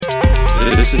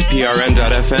This is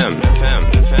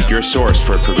PRN.FM, your source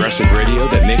for progressive radio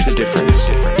that makes a difference.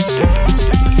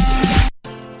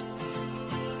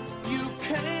 You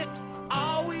can't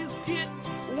always get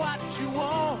what you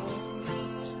want.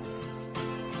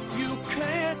 You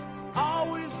can't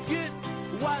always get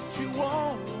what you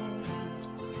want.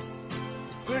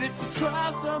 But if you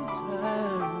try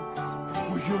sometimes,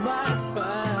 well, you might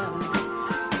find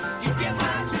you get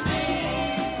what you need.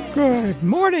 Good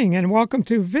morning and welcome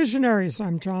to Visionaries.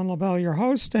 I'm John LaBelle, your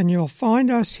host, and you'll find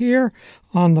us here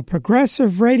on the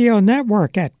Progressive Radio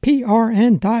Network at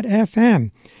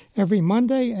prn.fm every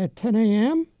Monday at 10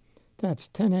 a.m. That's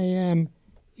 10 a.m.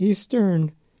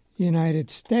 Eastern United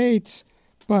States.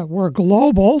 But we're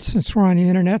global since we're on the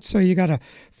internet, so you got to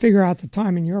figure out the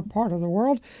time in your part of the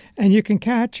world. And you can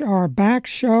catch our back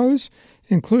shows,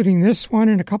 including this one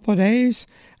in a couple of days,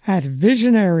 at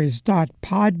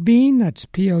visionaries.podbean, that's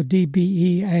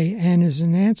Podbean as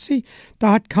in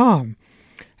Nancy.com.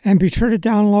 And be sure to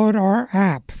download our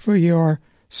app for your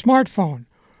smartphone.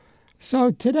 So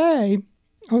today,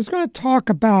 I was going to talk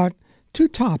about two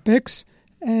topics,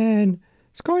 and I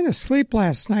was going to sleep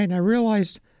last night, and I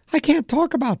realized I can't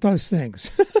talk about those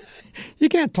things. You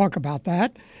can't talk about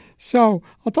that. So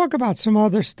I'll talk about some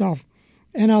other stuff.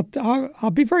 And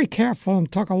I'll be very careful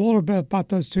and talk a little bit about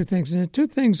those two things. And the two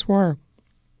things were,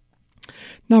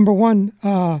 number one,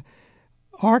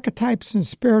 archetypes and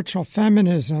spiritual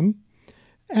feminism.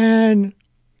 And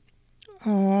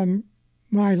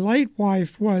my late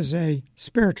wife was a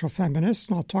spiritual feminist,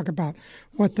 and I'll talk about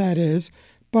what that is.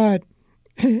 But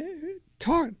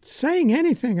saying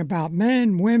anything about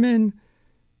men, women,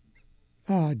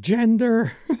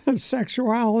 gender,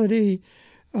 sexuality,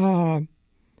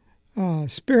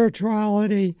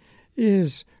 spirituality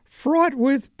is fraught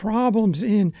with problems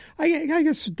I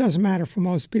guess it doesn't matter for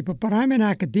most people, but I'm in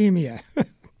academia.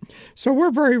 So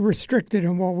we're very restricted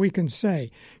in what we can say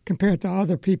compared to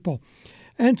other people.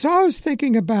 And so I was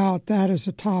thinking about that as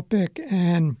a topic,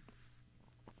 and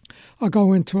I'll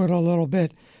go into it a little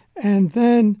bit. And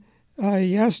then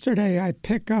yesterday I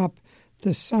pick up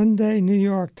the Sunday New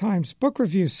York Times book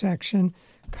review section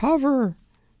cover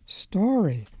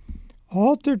story.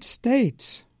 Altered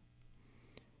States,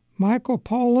 Michael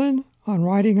Pollan on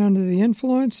Writing Under the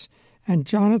Influence, and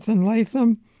Jonathan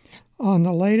Latham on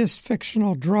the latest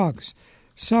fictional drugs.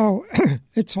 So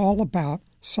it's all about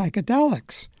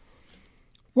psychedelics.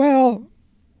 Well,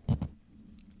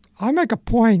 I make a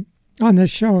point on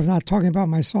this show of not talking about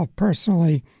myself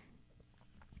personally,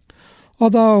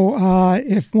 although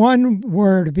if one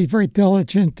were to be very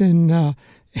diligent in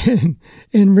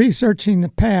researching the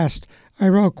past, I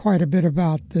wrote quite a bit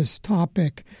about this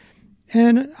topic,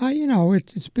 and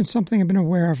it's been something I've been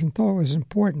aware of and thought was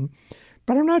important,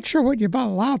 but I'm not sure what you're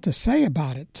allowed to say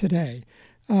about it today.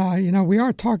 We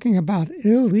are talking about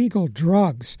illegal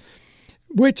drugs,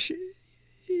 which,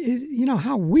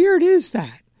 how weird is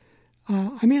that?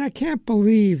 I can't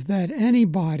believe that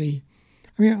anybody,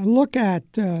 look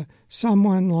at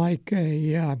someone like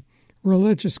a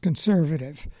religious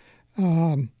conservative,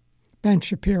 Ben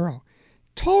Shapiro.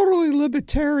 Totally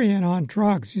libertarian on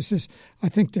drugs. He says, I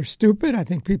think they're stupid. I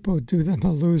think people who do them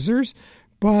are losers,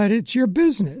 but it's your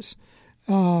business.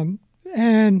 And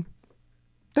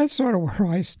that's sort of where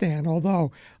I stand,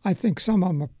 although I think some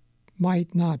of them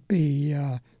might not be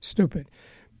stupid.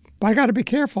 But I got to be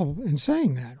careful in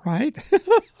saying that, right?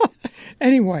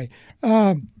 Anyway,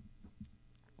 I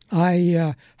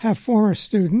have former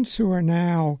students who are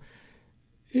now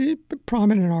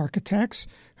prominent architects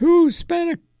who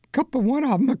spent one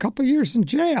of them a couple years in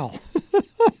jail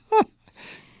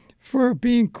for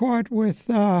being caught with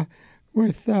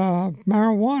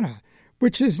marijuana,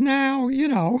 which is now,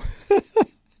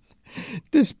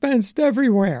 dispensed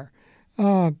everywhere.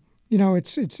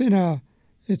 It's in a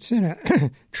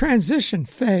transition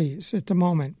phase at the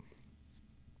moment.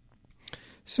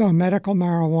 So medical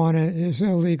marijuana is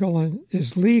illegal and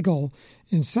is legal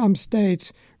in some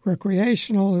states.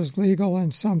 Recreational is legal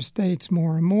in some states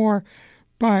more and more.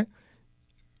 But,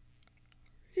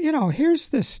 here's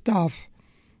this stuff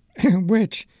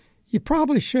which you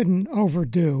probably shouldn't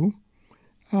overdo.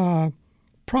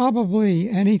 Probably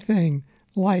anything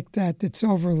like that's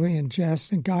overly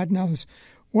ingested, and God knows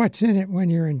what's in it when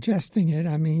you're ingesting it.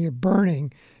 You're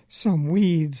burning some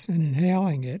weeds and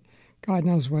inhaling it. God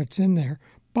knows what's in there.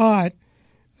 But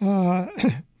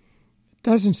it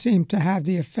doesn't seem to have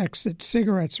the effects that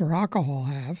cigarettes or alcohol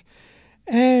have.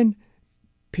 And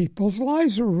people's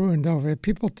lives are ruined over it.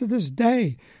 People to this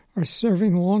day are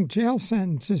serving long jail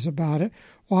sentences about it,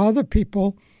 while other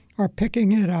people are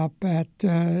picking it up at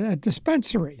a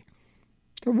dispensary.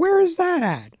 So where is that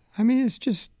at? It's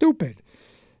just stupid.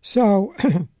 So,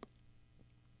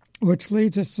 which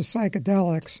leads us to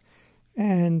psychedelics.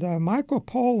 And Michael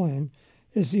Pollan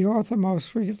is the author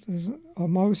most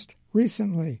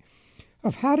recently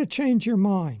of How to Change Your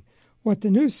Mind, What the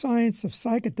New Science of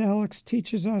Psychedelics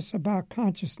Teaches Us About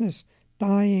Consciousness,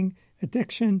 Dying,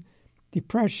 Addiction,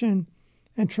 Depression,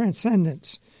 and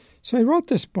Transcendence. So he wrote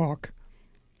this book,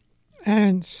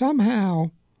 and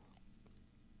somehow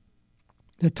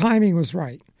the timing was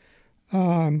right.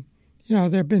 There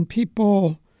have been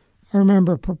people, I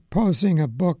remember proposing a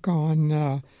book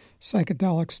on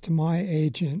psychedelics to my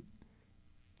agent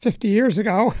 50 years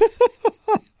ago.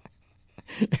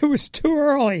 It was too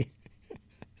early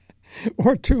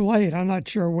or too late. I'm not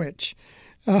sure which.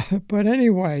 But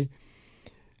anyway,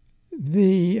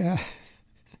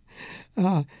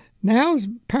 now's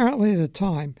apparently the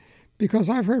time, because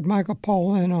I've heard Michael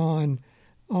Pollan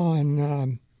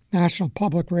on National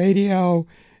Public Radio,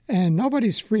 and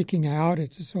nobody's freaking out.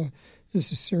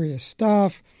 This is serious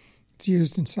stuff. It's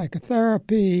used in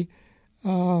psychotherapy.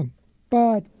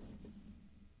 But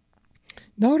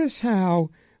notice how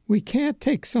we can't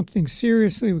take something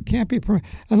seriously. We can't be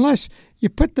unless you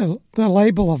put the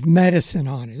label of medicine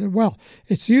on it. Well,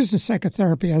 it's used in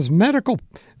psychotherapy as medical,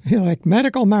 like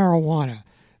medical marijuana.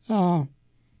 Do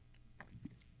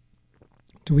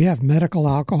we have medical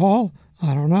alcohol?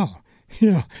 I don't know.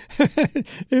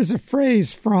 There's a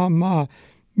phrase from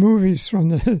movies from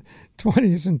the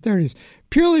 20s and 30s,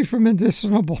 purely for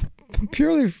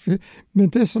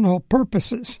medicinal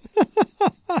purposes.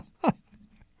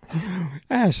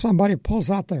 As somebody pulls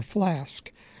out their flask.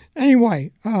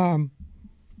 Anyway,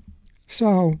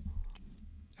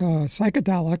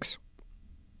 psychedelics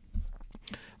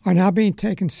are now being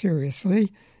taken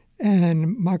seriously,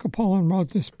 and Michael Pollan wrote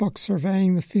this book,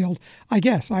 Surveying the Field. I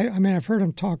guess. I've heard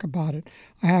him talk about it.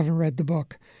 I haven't read the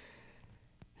book.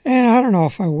 And I don't know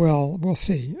if I will. We'll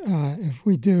see. If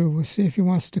we do, we'll see if he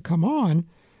wants to come on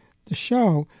the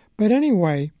show. But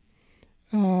anyway,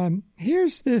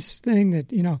 here's this thing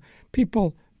that,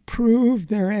 people prove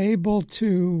they're able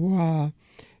to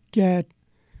get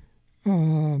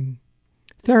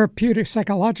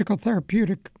psychological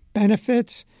therapeutic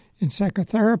benefits in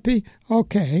psychotherapy.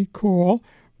 Okay, cool.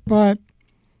 But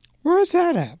where is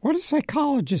that at? What do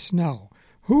psychologists know?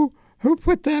 Who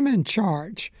put them in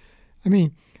charge? I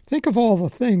mean, think of all the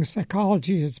things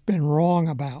psychology has been wrong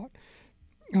about.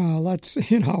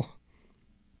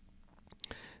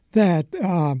 That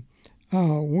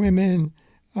women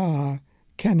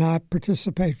cannot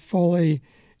participate fully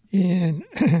in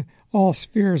all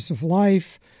spheres of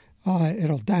life.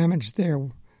 It'll damage their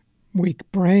weak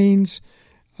brains.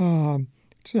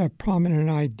 It's a prominent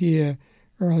idea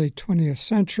early 20th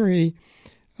century.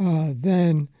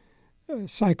 Then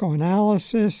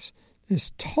psychoanalysis,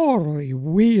 this totally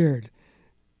weird,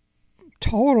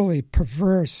 totally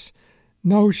perverse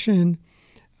notion.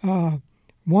 One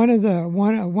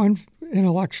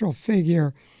intellectual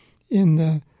figure in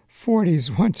the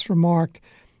 40s once remarked,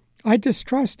 "I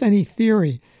distrust any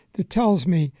theory that tells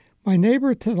me my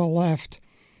neighbor to the left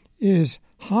is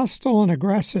hostile and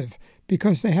aggressive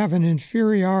because they have an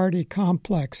inferiority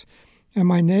complex, and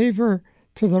my neighbor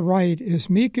to the right is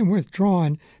meek and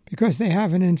withdrawn because they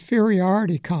have an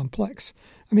inferiority complex."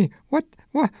 I mean, what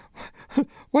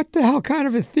the hell kind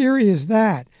of a theory is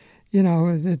that?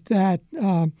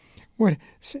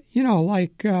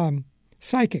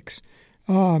 Psychics.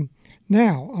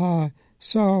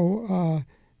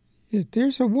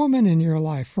 There's a woman in your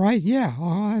life, right? Yeah,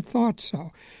 I thought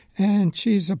so. And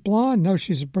she's a blonde? No,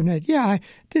 she's a brunette. Yeah, I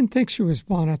didn't think she was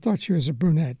blonde. I thought she was a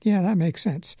brunette. Yeah, that makes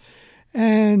sense.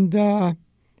 And,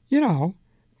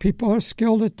 people are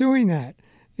skilled at doing that,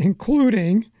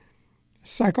 including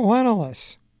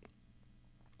psychoanalysts.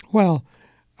 Well,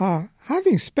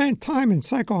 having spent time in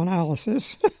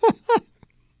psychoanalysis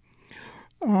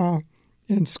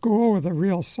in school with a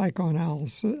real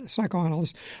psychoanalyst,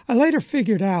 I later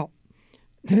figured out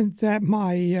that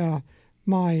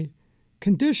my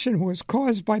condition was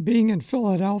caused by being in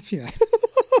Philadelphia.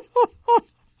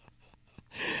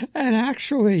 And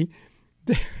actually,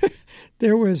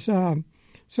 there was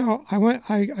so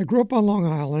I grew up on Long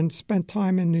Island, spent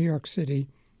time in New York City,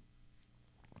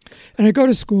 and I go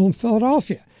to school in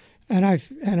Philadelphia, and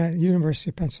at University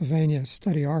of Pennsylvania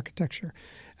study architecture,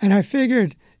 and I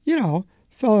figured,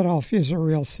 Philadelphia is a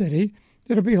real city.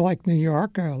 It'll be like New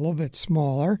York, a little bit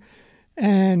smaller,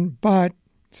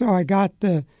 so I got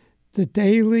the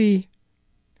daily.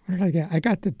 What did I get? I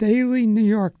got the daily New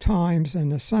York Times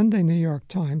and the Sunday New York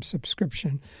Times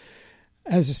subscription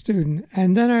as a student.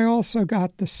 And then I also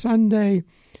got the Sunday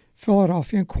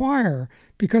Philadelphia Inquirer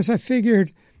because I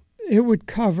figured it would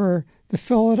cover the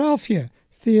Philadelphia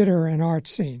theater and art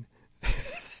scene.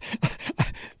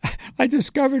 I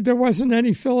discovered there wasn't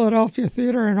any Philadelphia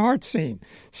theater and art scene.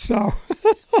 So,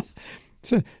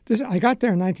 I got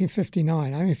there in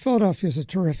 1959. I mean, Philadelphia is a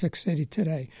terrific city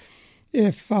today.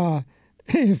 If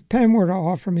Penn were to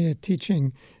offer me a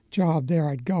teaching job there,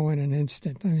 I'd go in an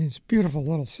instant. I mean, it's a beautiful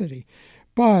little city.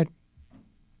 But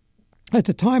at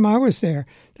the time I was there,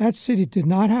 that city did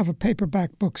not have a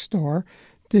paperback bookstore,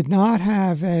 did not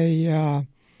have an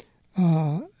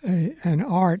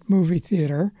art movie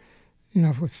theater,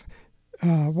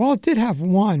 well, it did have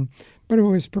one, but it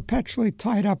was perpetually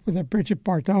tied up with a Brigitte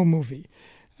Bardot movie.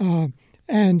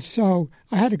 And so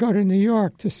I had to go to New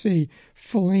York to see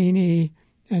Fellini,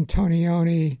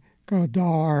 Antonioni,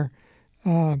 Godard.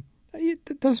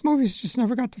 Those movies just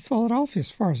never got to Philadelphia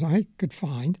as far as I could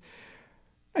find.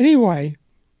 Anyway,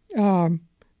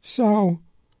 so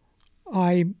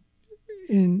I,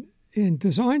 in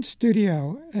design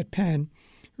studio at Penn,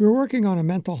 we were working on a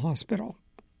mental hospital.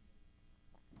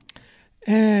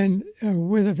 And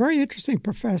with a very interesting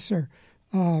professor,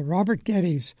 Robert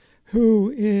Geddes,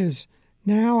 who is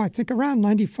now, I think, around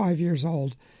 95 years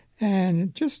old.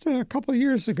 And just a couple of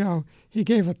years ago, he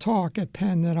gave a talk at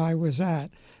Penn that I was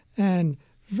at. And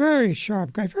very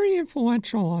sharp guy, very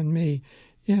influential on me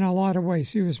in a lot of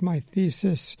ways. He was my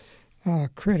thesis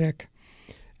critic.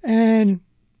 And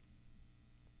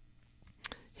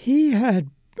he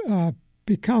had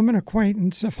become an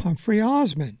acquaintance of Humphrey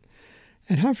Osmond.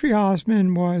 And Humphrey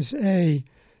Osmond was a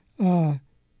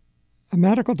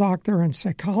medical doctor and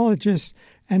psychologist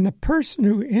and the person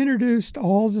who introduced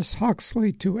Aldous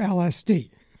Huxley to LSD.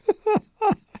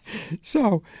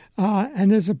 So,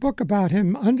 and there's a book about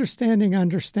him,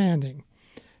 Understanding,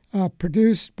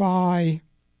 produced by,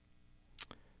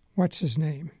 what's his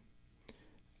name?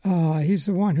 He's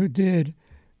the one who did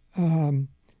The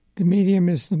Medium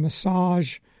is the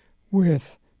Massage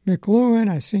with McLuhan,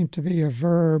 I Seem to Be a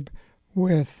Verb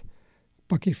with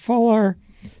Bucky Fuller.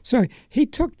 So he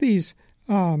took these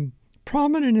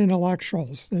prominent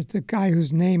intellectuals, the guy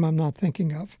whose name I'm not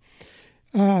thinking of,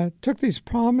 took these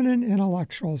prominent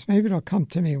intellectuals, maybe it'll come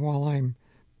to me while I'm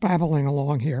babbling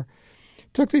along here,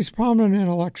 took these prominent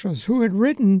intellectuals who had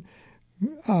written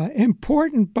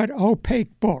important but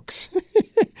opaque books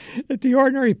that the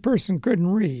ordinary person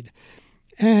couldn't read,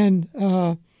 and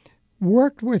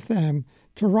worked with them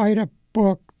to write a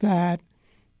book that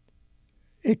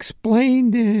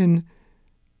explained in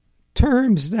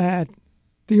terms that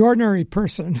the ordinary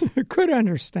person could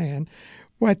understand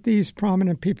what these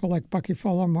prominent people like Bucky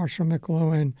Fuller, Marshall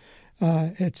McLuhan,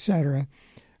 etc.,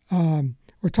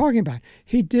 were talking about.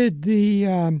 He did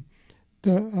the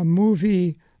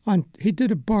movie on. He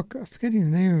did a book. I'm forgetting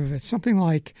the name of it. Something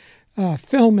like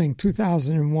Filming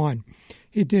 2001.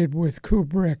 He did with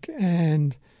Kubrick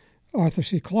and Arthur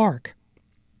C. Clarke.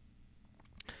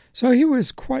 So he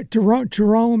was quite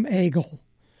Jerome Agel.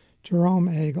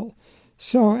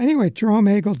 So anyway, Jerome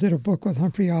Agel did a book with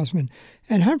Humphrey Osmond,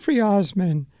 and Humphrey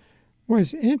Osmond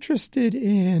was interested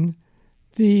in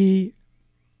the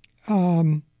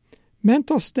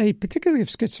mental state, particularly of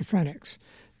schizophrenics,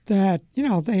 that,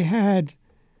 they had.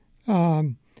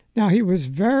 Now, he was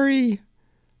very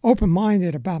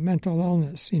open-minded about mental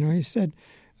illness. He said,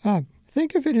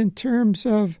 think of it in terms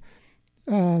of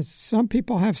some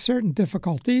people have certain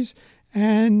difficulties,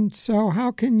 and so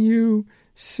how can you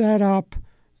set up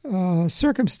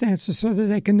circumstances so that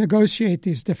they can negotiate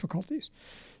these difficulties?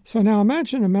 So now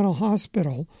imagine a mental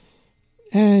hospital,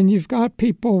 and you've got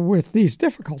people with these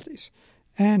difficulties,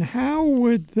 and how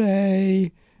would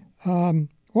they?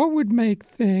 What would make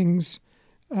things?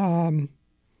 What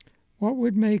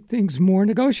would make things more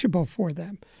negotiable for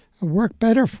them, work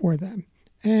better for them,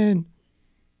 and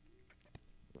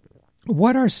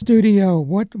what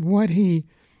he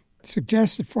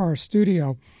suggested for our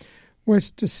studio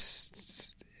was to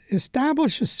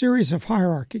establish a series of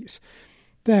hierarchies,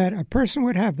 that a person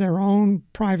would have their own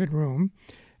private room,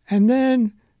 and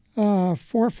then 4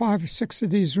 or 5 or 6 of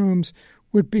these rooms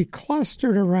would be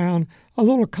clustered around a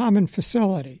little common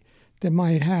facility that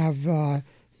might have, a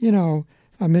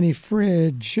mini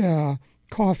fridge,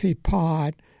 coffee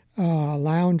pot,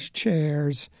 lounge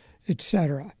chairs,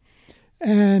 etc.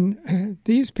 And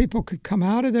these people could come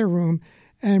out of their room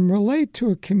and relate to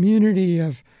a community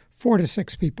of 4 to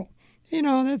 6 people.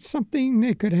 That's something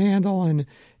they could handle, and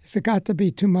if it got to be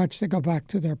too much, they go back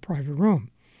to their private room.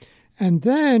 And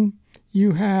then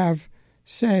you have,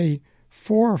 say,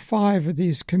 4 or 5 of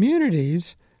these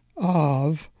communities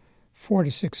of 4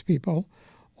 to 6 people,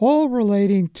 all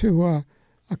relating to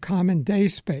a common day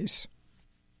space.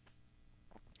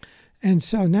 And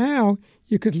so now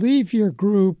you could leave your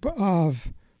group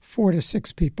of 4 to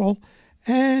 6 people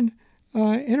and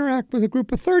interact with a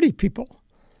group of 30 people,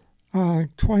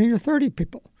 20 or 30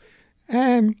 people.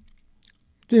 And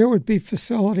there would be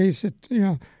facilities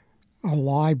that, a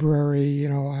library,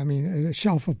 a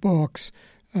shelf of books,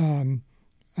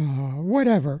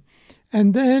 whatever.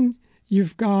 And then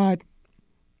you've got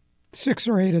 6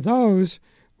 or 8 of those,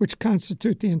 which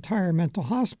constitute the entire mental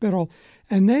hospital,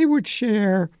 and they would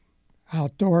share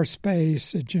outdoor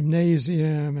space, a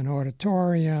gymnasium, an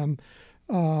auditorium,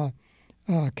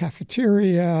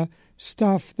 cafeteria,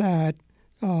 stuff that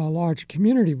a larger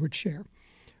community would share.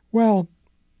 Well,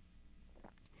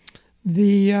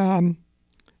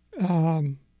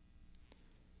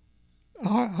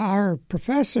 our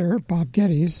professor, Bob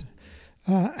Geddes,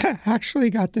 actually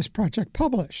got this project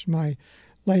published. My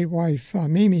late wife,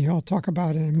 Mimi, who I'll talk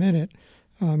about in a minute,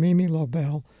 Mimi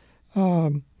Lobel,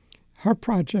 her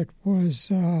project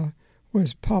was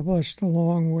published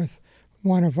along with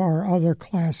one of our other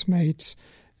classmates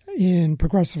in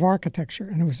progressive architecture,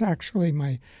 and it was actually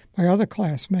my other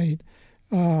classmate.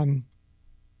 What's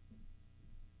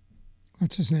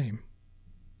his name?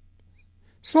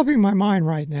 Slipping my mind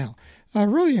right now. A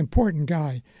really important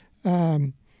guy.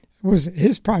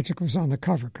 His project was on the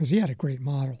cover because he had a great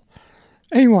model.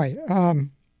 Anyway,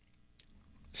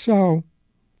 so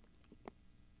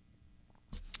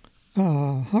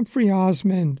Humphrey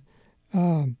Osmond,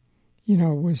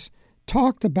 was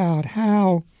talked about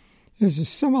how there's a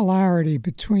similarity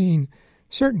between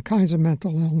certain kinds of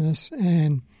mental illness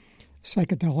and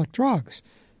psychedelic drugs.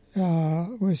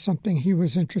 Was something he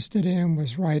was interested in,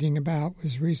 was writing about,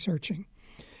 was researching.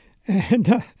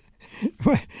 And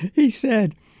he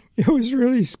said it was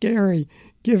really scary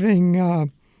giving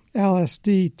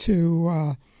LSD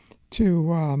to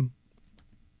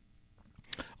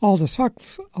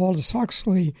Aldous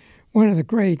Huxley, one of the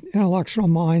great intellectual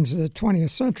minds of the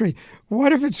 20th century.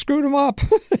 What if it screwed him up?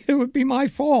 It would be my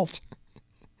fault.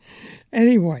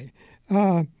 Anyway,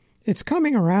 it's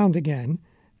coming around again,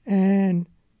 and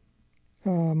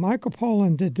Michael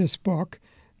Pollan did this book,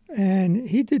 and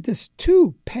he did this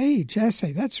 2-page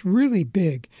essay. That's really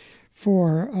big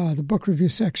for the book review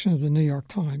section of the New York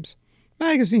Times.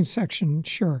 Magazine section,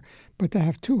 sure, but to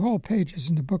have 2 whole pages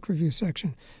in the book review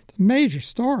section, it's a major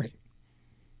story.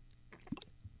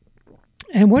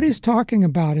 And what he's talking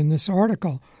about in this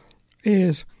article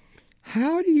is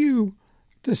how do you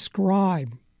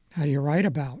describe, how do you write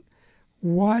about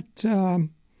what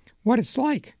it's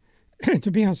like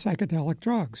to be on psychedelic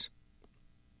drugs.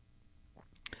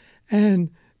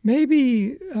 And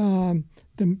maybe,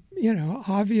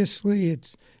 obviously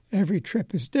it's every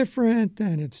trip is different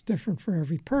and it's different for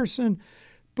every person,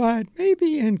 but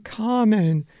maybe in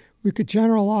common we could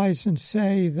generalize and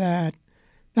say that,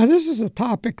 now this is a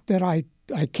topic that I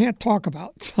can't talk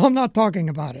about, so I'm not talking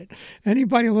about it.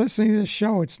 Anybody listening to this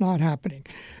show, it's not happening.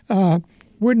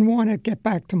 Wouldn't want to get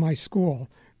back to my school,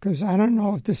 because I don't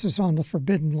know if this is on the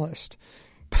forbidden list.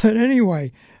 But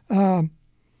anyway, so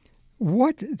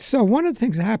one of the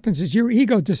things that happens is your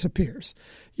ego disappears,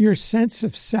 your sense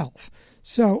of self.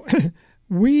 So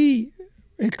we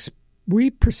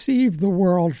perceive the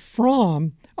world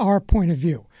from our point of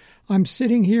view. I'm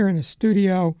sitting here in a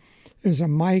studio. There's a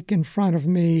mic in front of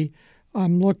me.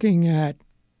 I'm looking at,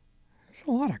 there's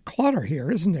a lot of clutter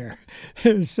here, isn't there?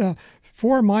 There's 4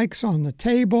 mics on the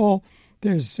table.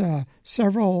 There's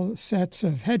several sets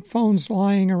of headphones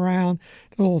lying around,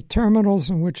 the little terminals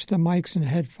in which the mics and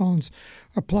headphones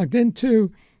are plugged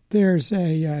into. There's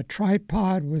a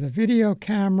tripod with a video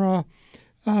camera.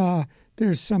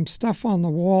 There's some stuff on the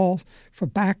wall for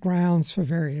backgrounds for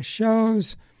various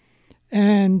shows.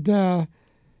 And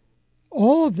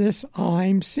all of this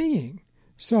I'm seeing.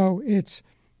 So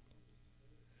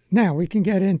now we can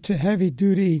get into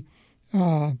heavy-duty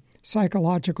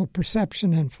psychological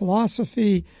perception and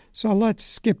philosophy, so let's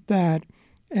skip that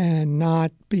and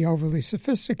not be overly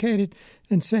sophisticated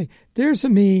and say, there's a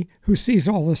me who sees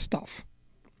all this stuff.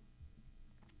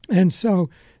 And so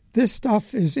this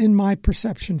stuff is in my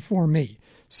perception for me.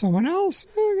 Someone else,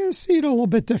 I'm going to see it a little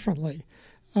bit differently.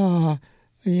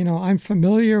 I'm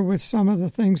familiar with some of the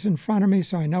things in front of me,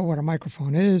 so I know what a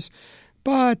microphone is,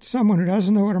 but someone who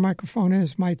doesn't know what a microphone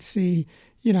is might see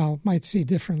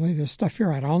differently. There's stuff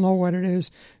here, I don't know what it is.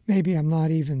 Maybe I'm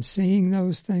not even seeing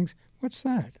those things. What's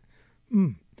that?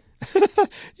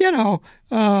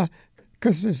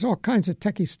 Because there's all kinds of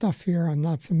techie stuff here I'm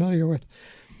not familiar with.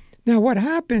 Now, what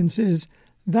happens is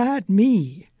that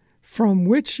me from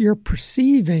which you're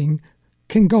perceiving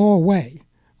can go away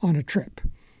on a trip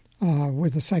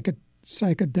with a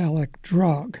psychedelic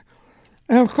drug.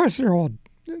 And, of course,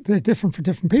 they're different for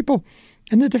different people,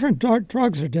 and the different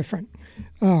drugs are different.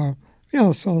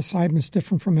 psilocybin's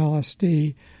different from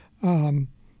LSD.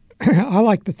 I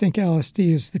like to think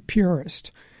LSD is the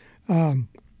purest.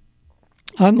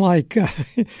 Unlike,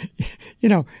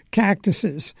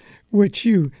 cactuses, which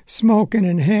you smoke and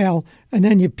inhale, and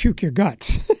then you puke your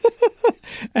guts.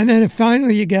 And then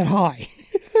finally you get high.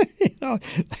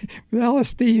 With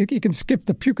LSD, you can skip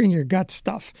the puking your gut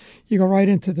stuff. You go right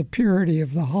into the purity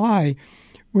of the high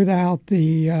without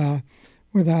the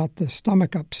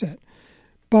stomach upset.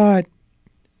 But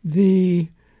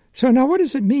so now what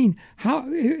does it mean? How,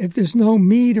 if there's no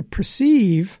me to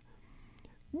perceive,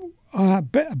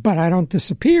 but I don't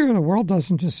disappear, the world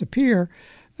doesn't disappear,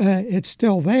 it's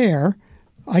still there,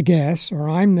 I guess, or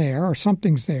I'm there, or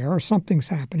something's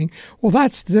happening. Well,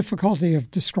 that's the difficulty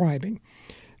of describing.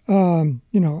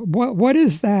 What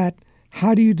is that?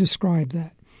 How do you describe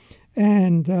that?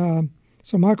 And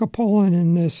so Michael Pollan,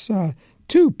 in this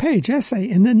 2-page essay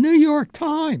in the New York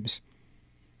Times,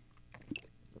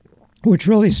 which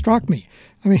really struck me.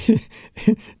 I mean,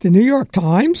 the New York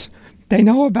Times, they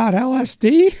know about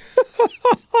LSD?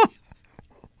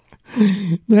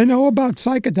 They know about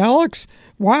psychedelics?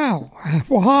 Wow,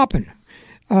 what happened?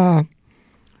 And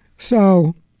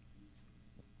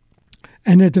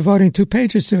they're devoting 2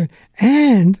 pages to it.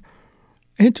 And,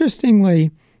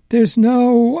 interestingly, there's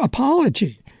no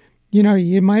apology.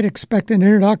 You might expect an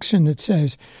introduction that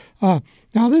says, now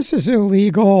this is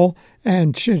illegal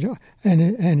and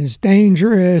is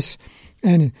dangerous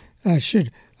and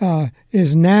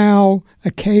is now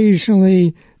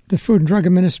occasionally the Food and Drug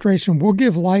Administration will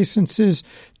give licenses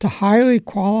to highly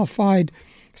qualified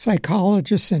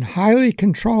psychologists in highly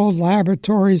controlled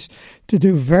laboratories to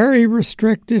do very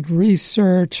restricted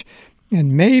research,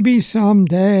 and maybe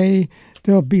someday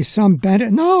there'll be some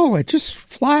benefit. No, it just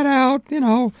flat out,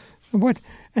 what.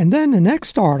 And then the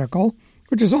next article,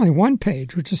 which is only 1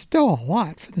 page, which is still a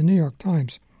lot for the New York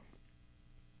Times,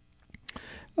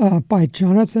 by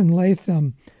Jonathan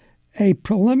Latham, A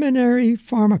Preliminary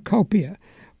Pharmacopoeia.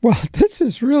 Well, this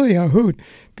is really a hoot,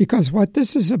 because what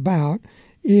this is about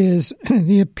is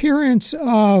the appearance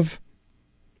of,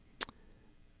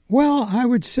 I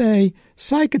would say,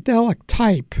 psychedelic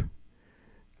type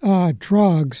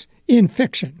drugs in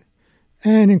fiction,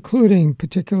 and including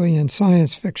particularly in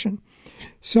science fiction,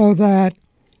 so that,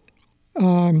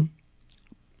 you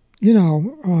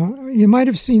might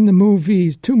have seen the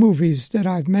movies, 2 movies that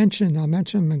I've mentioned. I'll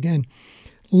mention them again,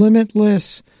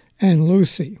 Limitless and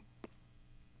Lucy.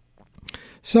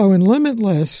 So in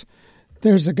Limitless,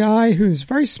 there's a guy who's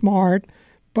very smart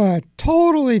but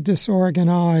totally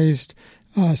disorganized,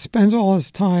 spends all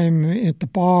his time at the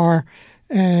bar,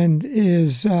 and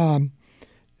his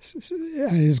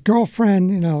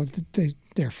girlfriend,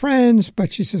 they're friends,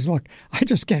 but she says, look, I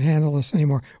just can't handle this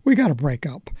anymore. We got to break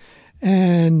up.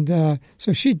 And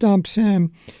so she dumps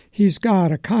him. He's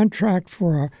got a contract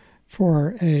for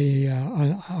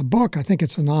a book. I think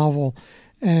it's a novel,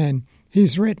 and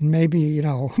he's written maybe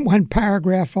 1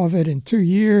 paragraph of it in 2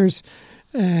 years,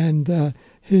 and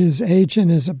his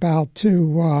agent is about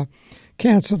to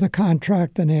cancel the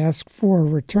contract and ask for a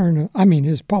return.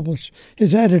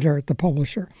 His editor at the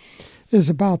publisher is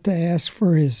about to ask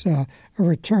for his a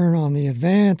return on the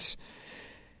advance,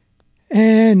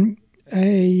 and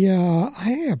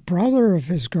a brother of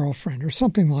his girlfriend or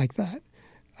something like that,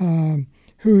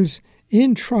 who's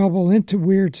in trouble, into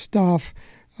weird stuff,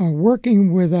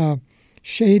 working with a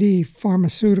shady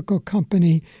pharmaceutical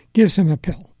company, gives him a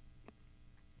pill.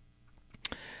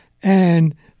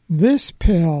 And this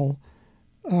pill,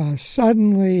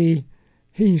 suddenly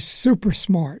he's super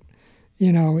smart.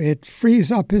 It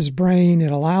frees up his brain.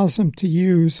 It allows him to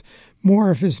use more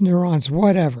of his neurons,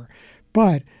 whatever.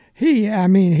 But he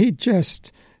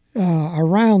just,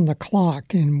 around the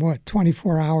clock in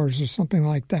 24 hours or something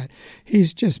like that,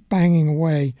 he's just banging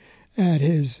away at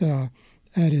his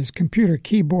computer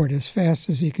keyboard as fast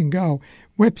as he can go,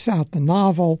 whips out the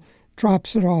novel,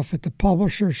 drops it off at the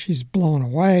publisher. She's blown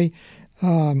away.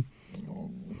 And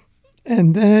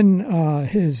then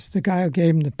the guy who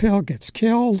gave him the pill gets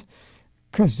killed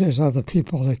because there's other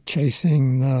people that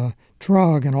chasing the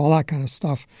drug and all that kind of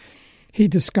stuff. He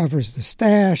discovers the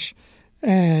stash,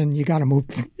 and you got a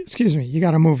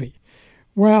movie.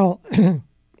 Well,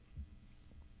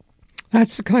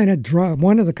 that's the kind of drug,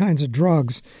 one of the kinds of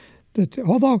drugs that,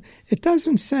 although it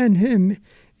doesn't send him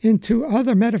into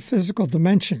other metaphysical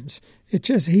dimensions,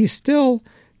 he's still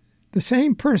the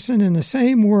same person in the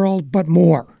same world, but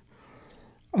more.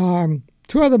 2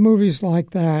 other movies like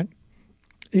that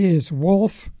is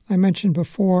Wolf, I mentioned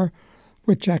before,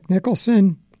 with Jack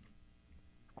Nicholson,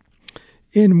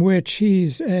 in which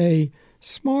he's a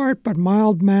smart but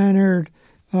mild-mannered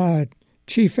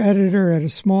chief editor at a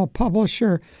small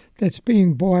publisher that's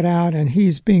being bought out, and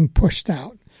he's being pushed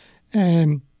out.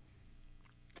 And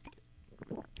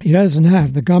he doesn't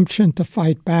have the gumption to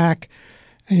fight back.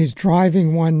 And he's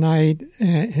driving one night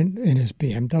in his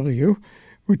BMW,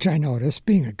 which I noticed,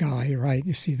 being a guy, right?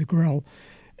 You see the grill,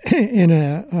 in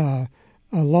a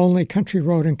lonely country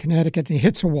road in Connecticut, and he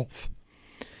hits a wolf.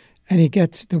 And he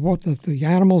gets the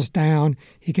animal's down.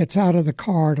 He gets out of the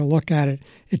car to look at it.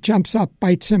 It jumps up,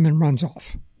 bites him, and runs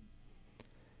off.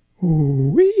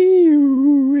 Ooh,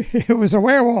 it was a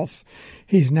werewolf.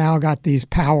 He's now got these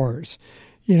powers.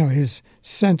 His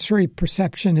sensory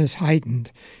perception is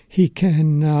heightened. He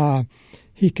can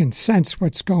sense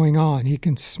what's going on. He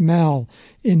can smell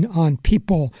on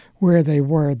people where they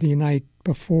were the night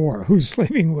before, who's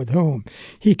sleeping with whom.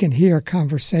 He can hear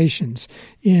conversations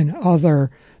in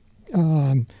other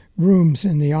rooms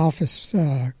in the office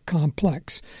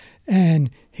complex. And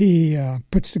he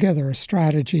puts together a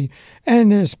strategy,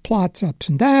 and there's plots ups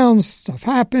and downs, stuff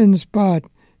happens, but,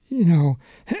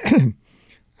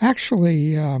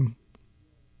 actually,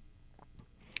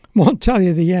 won't tell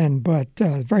you the end, but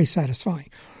very satisfying.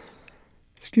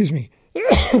 Excuse me.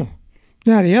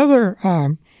 Now, the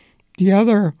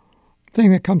other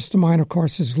thing that comes to mind, of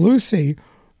course, is Lucy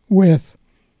with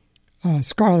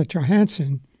Scarlett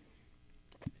Johansson,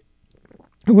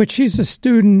 which she's a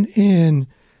student in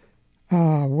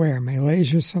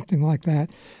Malaysia, something like that.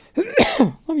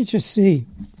 Let me just see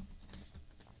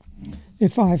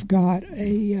if I've got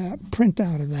a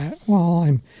printout of that while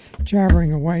I'm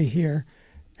jabbering away here.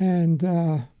 And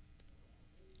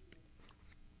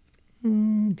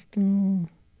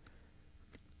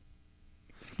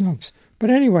nope. But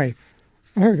anyway,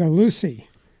 here we go, Lucy.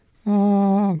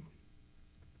 Hang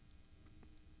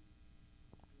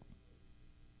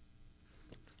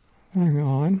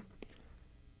on.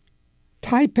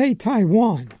 Taipei,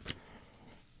 Taiwan.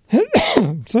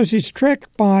 So she's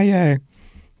tricked by a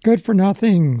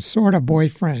good-for-nothing sort of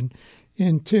boyfriend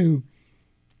into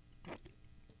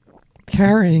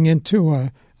carrying into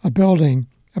a building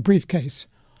a briefcase,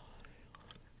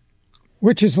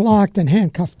 which is locked and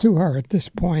handcuffed to her at this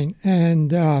point.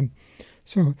 And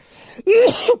so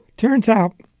turns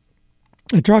out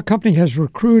the drug company has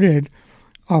recruited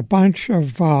a bunch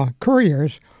of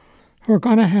couriers who are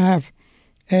going to have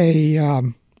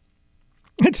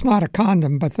it's not a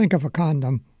condom, but think of a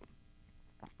condom,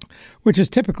 which is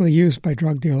typically used by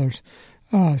drug dealers,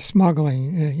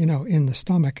 smuggling, in the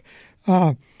stomach.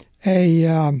 A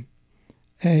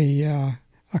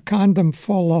condom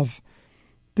full of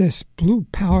this blue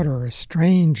powder, a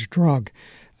strange drug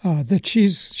that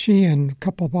she and a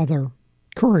couple of other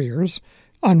couriers,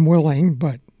 unwilling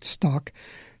but stuck,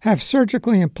 have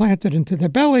surgically implanted into their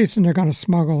bellies, and they're going to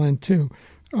smuggle into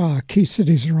key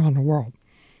cities around the world.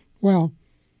 Well,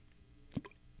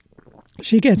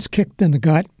 she gets kicked in the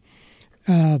gut.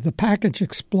 The package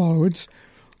explodes,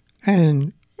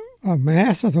 and a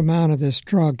massive amount of this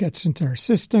drug gets into her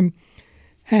system,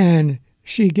 and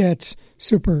she gets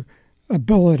super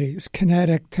abilities,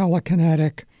 kinetic,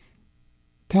 telekinetic,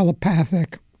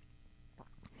 telepathic.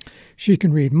 She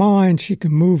can read minds, she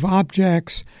can move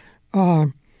objects,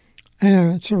 and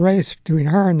it's a race between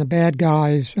her and the bad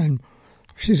guys, and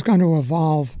she's going to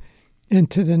evolve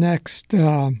into the next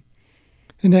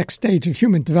stage of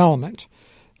human development.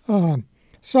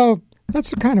 So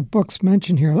that's the kind of books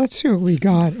mentioned here. Let's see what we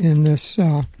got in this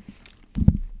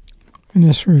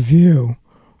review.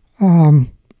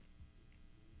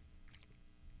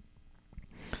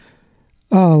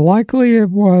 Likely it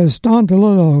was Don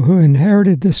DeLillo who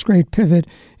inherited this great pivot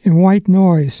in white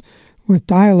noise with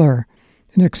Dialer.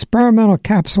 An experimental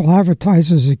capsule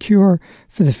advertises a cure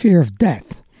for the fear of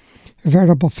death. A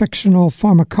veritable fictional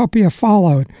pharmacopoeia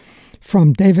followed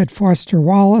from David Foster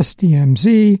Wallace,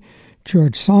 DMZ,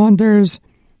 George Saunders,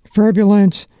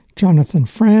 Verbulence, Jonathan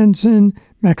Franzen,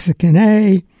 Mexican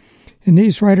A. In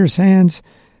these writers' hands,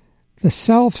 the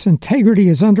self's integrity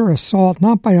is under assault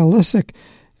not by illicit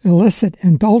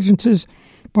indulgences,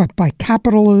 but by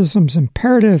capitalism's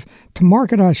imperative to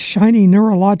market us shiny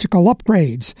neurological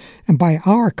upgrades and by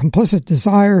our complicit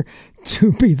desire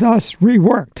to be thus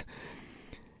reworked.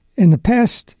 In the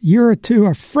past year or two,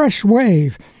 a fresh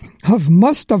wave of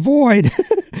must-avoid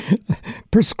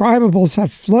prescribables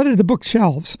have flooded the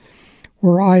bookshelves.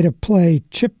 Were I to play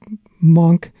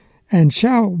chipmunk and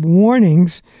shout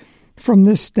warnings from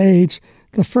this stage,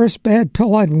 the first bad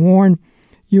pill I'd warn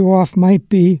you off might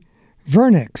be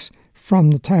Vernix,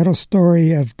 from the title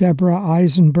story of Deborah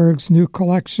Eisenberg's new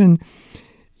collection,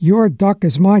 Your Duck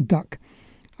is My Duck.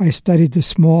 I studied the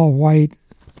small white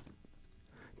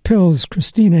pills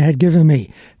Christina had given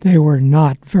me. They were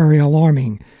not very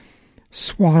alarming.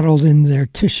 swaddled in their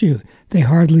tissue. They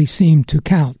hardly seemed to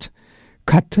count.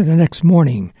 Cut to the next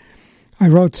morning. I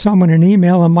wrote someone an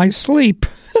email in my sleep.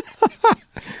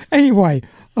 Anyway,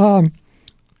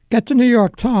 get the New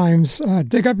York Times.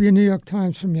 Dig up your New York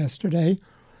Times from yesterday.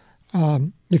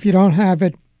 If you don't have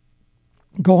it,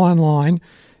 go online.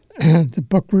 The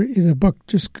book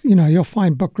just, you'll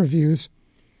find book reviews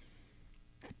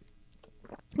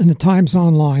in the Times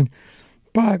Online.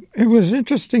 But it was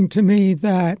interesting to me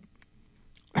that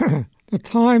the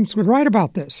Times would write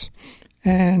about this.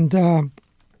 And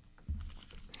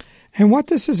what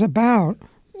this is about,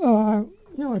 a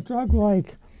drug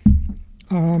like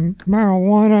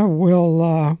marijuana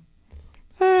will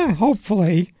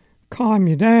hopefully calm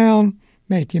you down,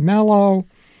 make you mellow.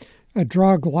 A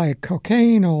drug like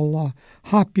cocaine will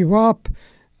hop you up.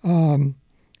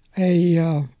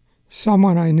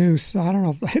 Someone I knew, I don't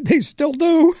know if they still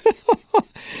do,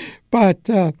 but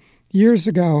years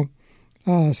ago,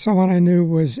 someone I knew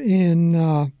was in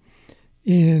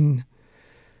the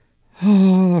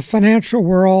financial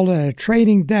world, at a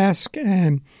trading desk,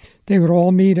 and they would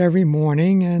all meet every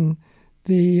morning, and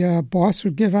the boss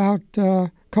would give out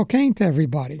cocaine to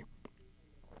everybody.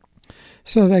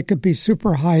 So they could be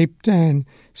super hyped and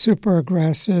super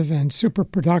aggressive and super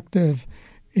productive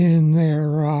in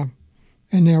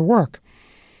their work.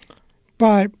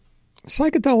 But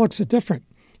psychedelics are different.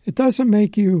 It doesn't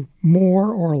make you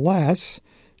more or less.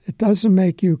 It doesn't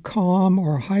make you calm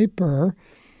or hyper.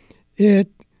 It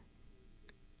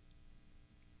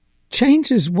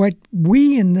changes what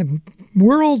we in the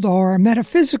world are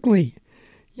metaphysically.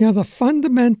 The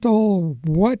fundamental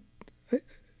what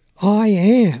I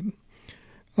am.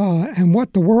 And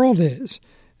what the world is,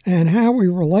 and how we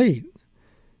relate,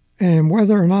 and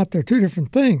whether or not they're two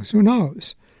different things, who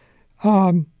knows,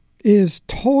 is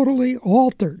totally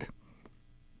altered.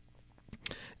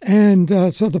 And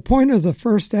so the point of the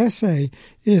first essay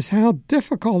is how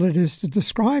difficult it is to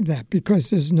describe that, because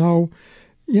there's no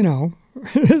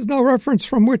reference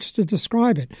from which to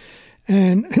describe it.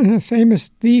 And the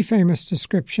famous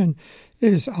description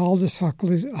is Aldous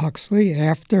Huxley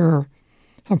after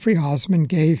Humphrey Osmond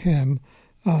gave him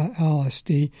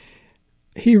LSD.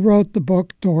 He wrote the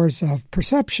book Doors of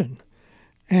Perception.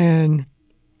 And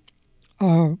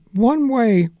one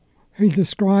way he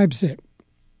describes it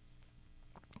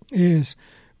is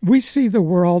we see the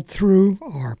world through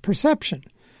our perception.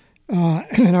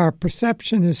 And our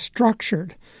perception is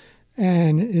structured,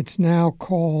 and it's now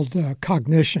called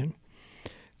cognition.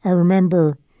 I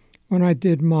remember when I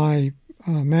did my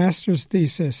master's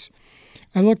thesis,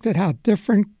 I looked at how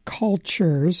different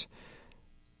cultures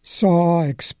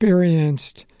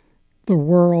experienced the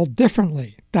world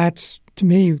differently. That's, to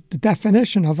me, the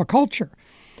definition of a culture.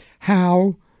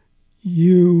 How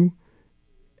you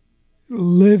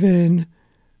live in,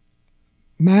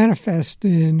 manifest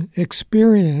in,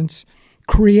 experience,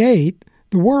 create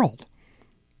the world.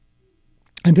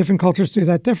 And different cultures do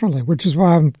that differently, which is what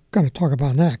I'm going to talk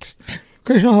about next,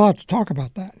 because you're not allowed to talk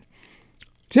about that.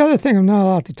 It's the other thing I'm not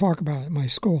allowed to talk about at my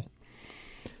school.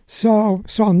 So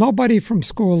nobody from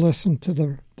school listened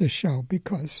to this show,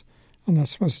 because I'm not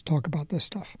supposed to talk about this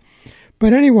stuff.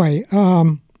 But anyway,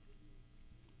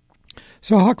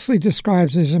 so Huxley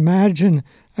describes as, imagine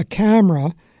a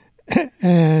camera,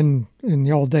 and in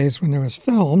the old days when there was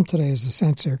film, today is a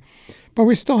sensor, but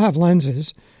we still have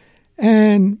lenses,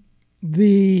 and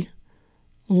the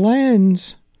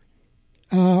lens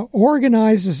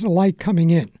organizes the light coming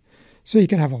in. So you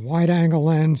can have a wide-angle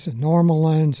lens, a normal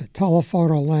lens, a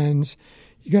telephoto lens.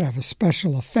 You could have a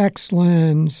special effects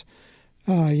lens.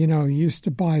 You used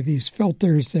to buy these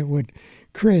filters that would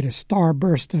create a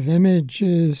starburst of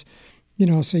images,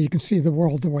 so you can see the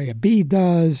world the way a bee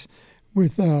does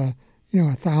with,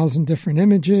 1,000 different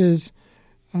images,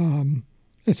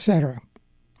 etc.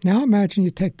 Now imagine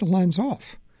you take the lens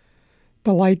off.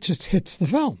 The light just hits the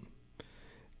film.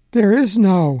 There is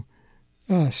no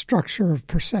structure of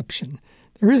perception.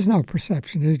 There is no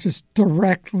perception. It's just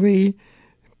directly,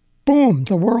 boom,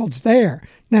 the world's there.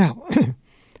 Now,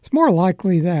 it's more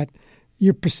likely that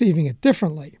you're perceiving it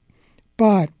differently,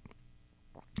 but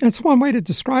that's one way to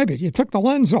describe it. You took the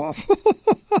lens off.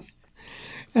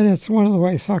 And it's one of the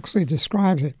ways Huxley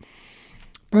describes it.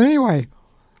 But anyway,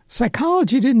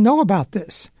 psychology didn't know about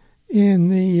this in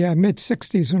the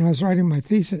mid-'60s when I was writing my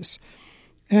thesis.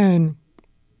 And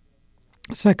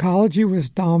psychology was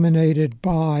dominated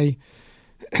by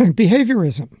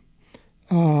behaviorism.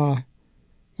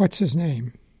 What's his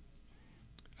name?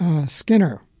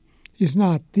 Skinner. He's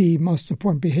not the most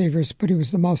important behaviorist, but he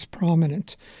was the most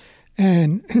prominent.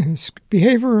 And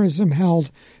behaviorism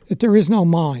held that there is no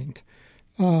mind.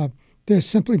 There's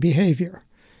simply behavior.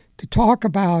 to talk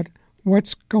about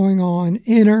what's going on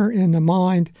inner in the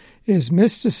mind is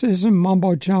mysticism,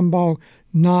 mumbo-jumbo,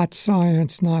 not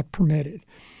science, not permitted.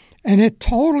 And it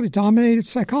totally dominated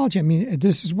psychology. I mean,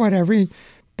 this is what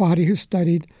everybody who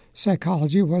studied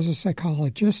psychology, was a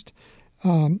psychologist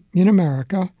in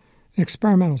America, an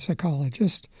experimental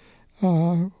psychologist,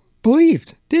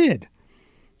 believed, did.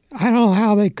 I don't know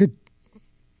how they could,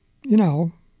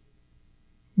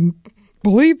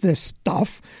 believe this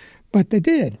stuff, but they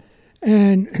did.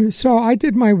 And so I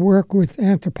did my work with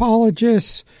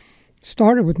anthropologists,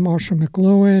 started with Marshall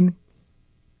McLuhan,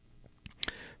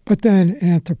 but then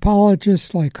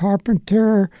anthropologists like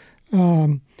Carpenter,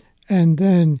 and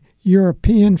then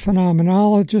European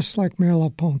phenomenologists like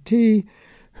Merleau-Ponty,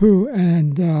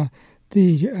 and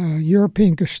the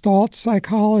European Gestalt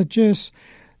psychologists,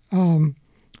 a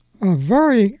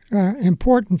very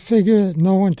important figure that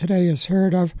no one today has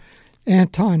heard of,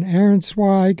 Anton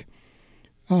Ehrenzweig,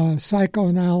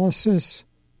 psychoanalysis.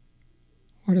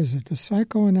 What is it? The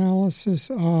psychoanalysis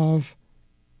of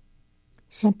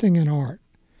something in art.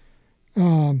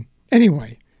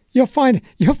 Anyway, you'll find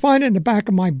it in the back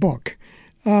of my book,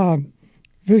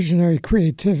 Visionary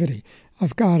Creativity.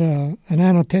 I've got an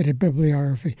annotated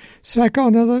bibliography.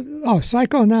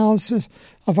 Psychoanalysis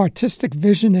of artistic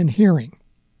vision and hearing.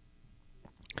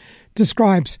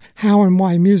 Describes how and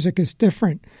why music is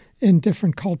different in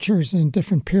different cultures and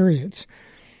different periods,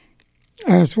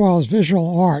 as well as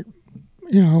visual art.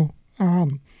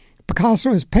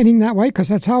 Picasso is painting that way because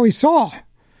that's how he saw.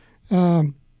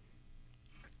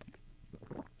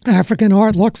 African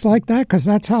art looks like that because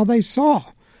that's how they saw.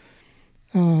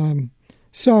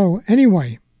 So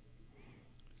anyway,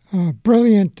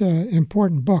 brilliant,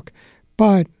 important book.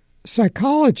 But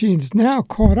psychology is now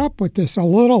caught up with this a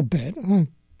little bit.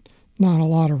 Not a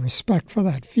lot of respect for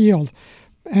that field.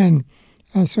 And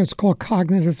so it's called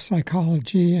cognitive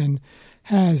psychology and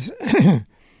has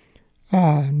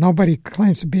nobody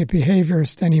claims to be a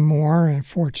behaviorist anymore,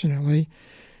 unfortunately.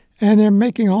 And they're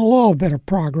making a little bit of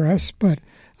progress, but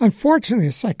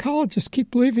unfortunately, psychologists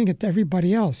keep leaving it to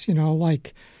everybody else.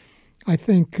 Like I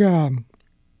think Ray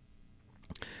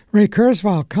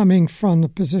Kurzweil, coming from the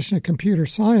position of computer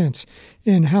science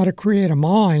in how to create a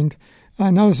mind,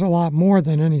 knows a lot more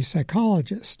than any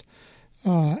psychologist,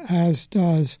 as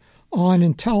does On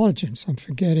Intelligence. I'm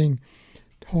forgetting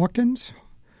Hawkins,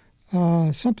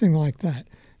 something like that,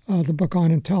 the book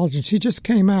On Intelligence. He just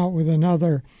came out with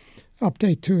another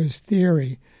update to his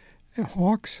theory.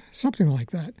 Hawks, something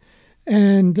like that.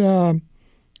 And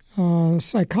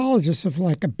psychologists have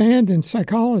abandoned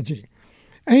psychology.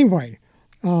 Anyway,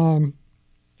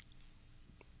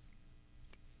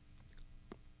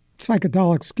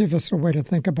 psychedelics give us a way to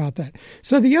think about that.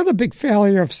 So the other big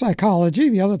failure of psychology,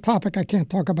 the other topic I can't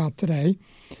talk about today,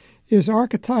 is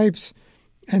archetypes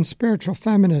and spiritual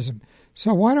feminism.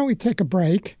 So why don't we take a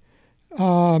break?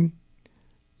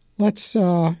 Let's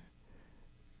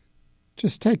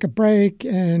just take a break,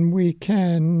 and we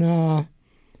can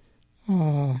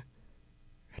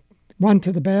run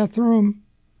to the bathroom.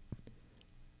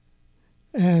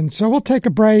 And so we'll take a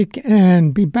break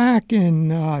and be back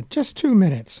in just 2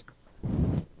 minutes.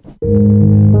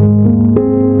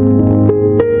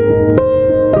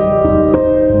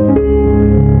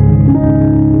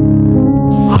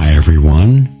 Hi,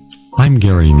 everyone. I'm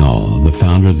Gary Null, the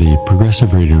founder of the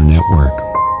Progressive Radio Network.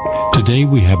 Today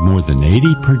we have more than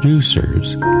 80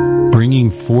 producers bringing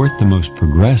forth the most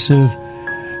progressive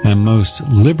and most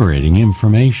liberating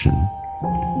information,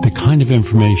 the kind of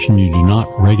information you do not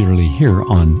regularly hear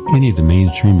on any of the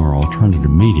mainstream or alternative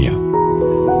media.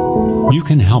 You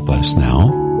can help us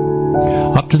now.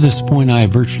 Up to this point, I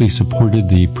have virtually supported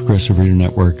the Progressive Radio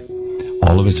Network,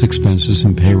 all of its expenses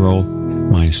and payroll,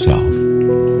 myself.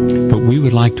 But we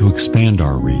would like to expand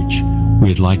our reach.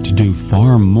 We'd like to do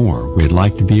far more. We'd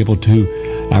like to be able to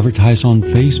advertise on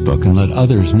Facebook and let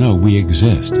others know we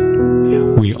exist.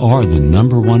 We are the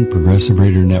 #1 progressive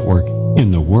radio network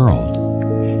in the world.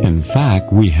 In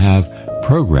fact, we have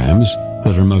programs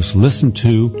that are most listened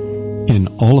to in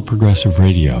all of progressive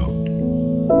radio.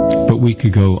 But we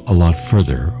could go a lot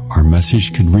further. Our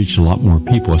message could reach a lot more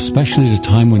people, especially at a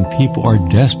time when people are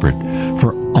desperate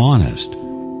for honest,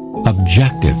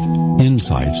 objective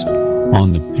insights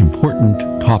on the important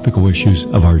topical issues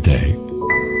of our day.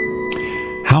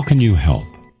 How can you help?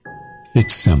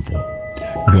 It's simple.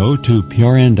 Go to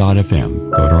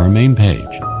prn.fm, go to our main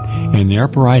page. In the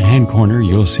upper right-hand corner,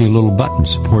 you'll see a little button,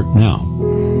 Support Now.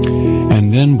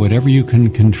 And then whatever you can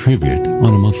contribute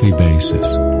on a monthly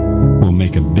basis will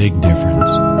make a big difference.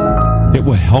 It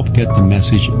will help get the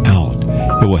message out.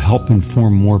 It will help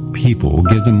inform more people. It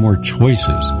will give them more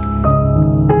choices.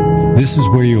 This is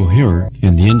where you'll hear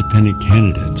in the independent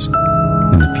candidates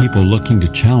and the people looking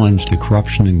to challenge the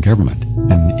corruption in government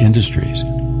and industries.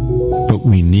 But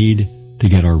we need to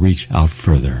get our reach out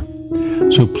further.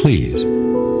 So please,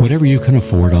 whatever you can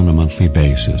afford on a monthly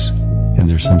basis, and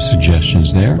there's some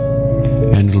suggestions there,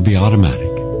 and it'll be automatic.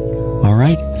 All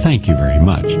right? Thank you very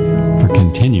much for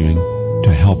continuing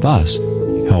to help us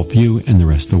help you and the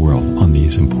rest of the world on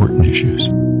these important issues.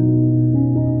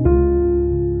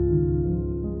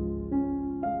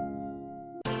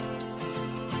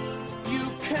 You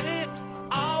can't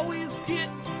always get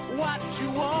what you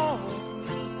want.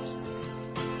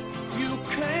 You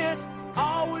can't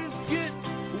always get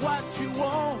what you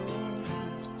want.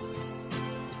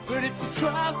 But if you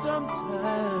try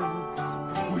sometimes,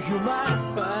 well, you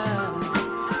might find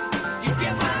you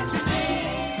get what you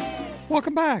need.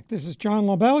 Welcome back. This is John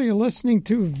LaBelle. You're listening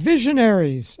to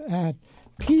Visionaries at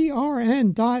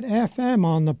PRN.FM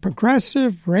on the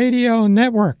Progressive Radio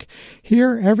Network,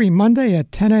 here every Monday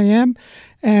at 10 a.m.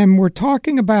 And we're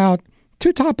talking about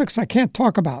two topics I can't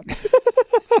talk about.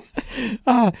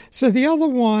 So the other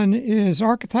one is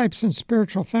archetypes and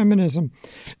spiritual feminism.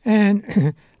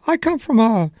 And I come from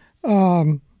a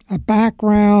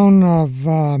background of,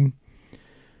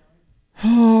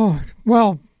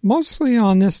 mostly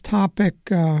on this topic,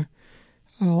 a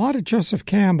lot of Joseph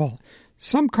Campbell,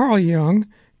 some Carl Jung.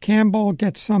 Campbell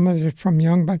gets some of it from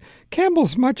Jung, but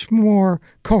Campbell's much more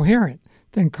coherent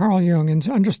than Carl Jung in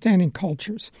understanding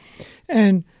cultures.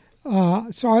 And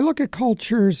so I look at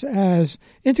cultures as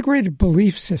integrated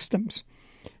belief systems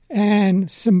and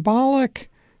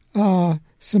symbolic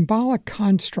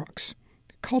constructs.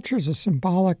 Culture is a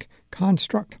symbolic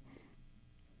construct.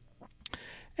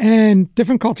 And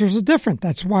different cultures are different.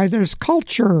 That's why there's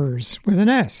cultures with an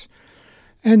S.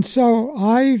 And so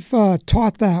I've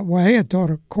taught that way. I taught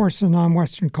a course in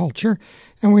non-Western culture,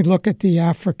 and we look at the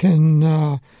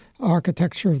African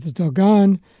architecture of the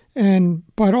Dogon,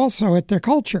 but also at their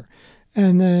culture.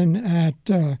 And then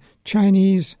at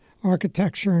Chinese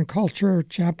architecture and culture,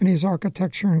 Japanese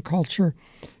architecture and culture,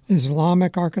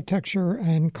 Islamic architecture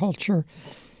and culture.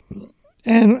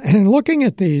 And looking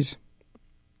at these,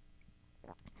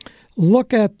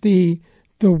 look at the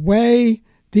way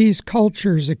these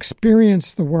cultures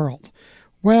experience the world.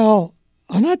 Well,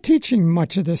 I'm not teaching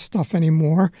much of this stuff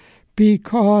anymore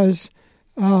because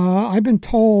I've been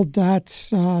told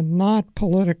that's not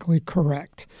politically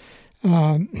correct.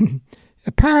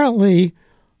 Apparently,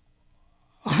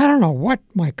 I don't know what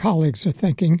my colleagues are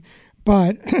thinking,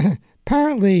 but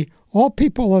apparently all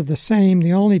people are the same.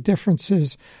 The only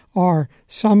differences are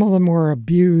some of them were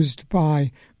abused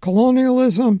by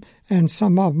colonialism and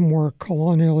some of them were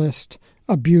colonialist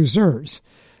abusers.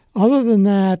 Other than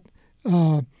that,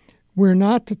 we're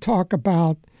not to talk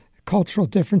about cultural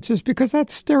differences because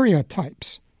that's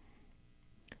stereotypes.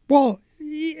 Well,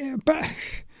 but,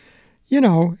 if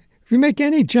you make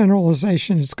any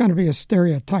generalization, it's going to be a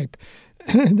stereotype.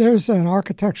 There's an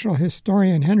architectural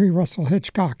historian, Henry Russell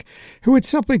Hitchcock, who would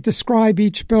simply describe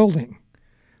each building.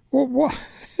 Well,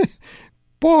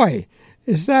 boy,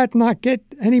 does that not get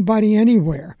anybody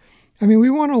anywhere? I mean, we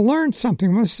want to learn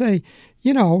something. Let's say,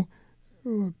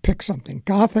 pick something,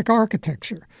 Gothic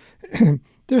architecture.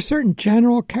 There's certain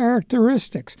general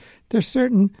characteristics. There's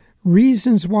certain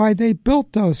reasons why they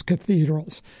built those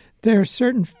cathedrals. There are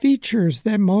certain features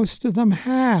that most of them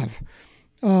have.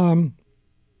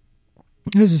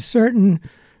 There's a certain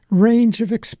range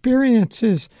of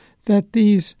experiences that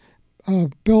these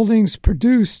buildings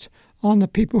produced on the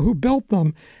people who built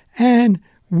them. And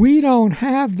we don't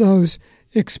have those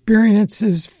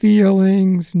experiences,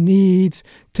 feelings, needs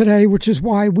today, which is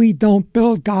why we don't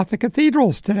build Gothic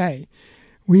cathedrals today.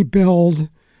 We build,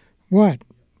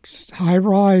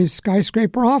 high-rise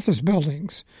skyscraper office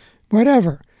buildings,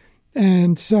 whatever.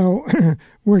 And so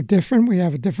we're different. We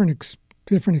have different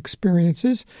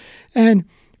experiences. And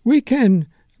we can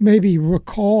maybe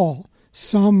recall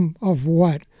some of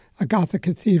what a Gothic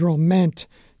cathedral meant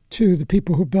to the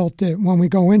people who built it when we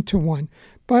go into one.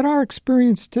 But our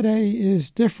experience today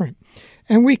is different.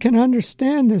 And we can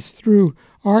understand this through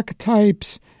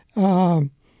archetypes. And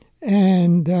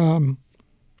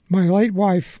my late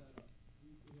wife,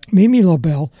 Mimi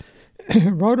Lobel,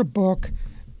 wrote a book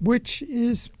which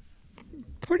is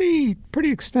pretty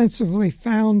extensively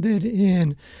founded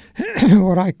in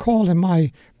what I called in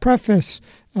my preface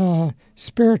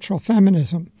spiritual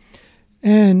feminism.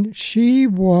 And she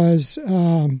was,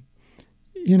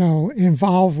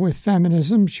 involved with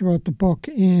feminism. She wrote the book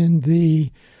in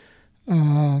the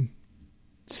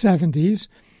 70s,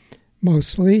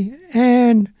 mostly.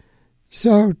 And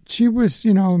so she was,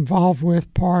 involved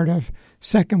with part of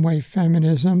second wave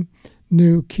feminism,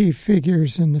 new key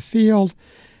figures in the field.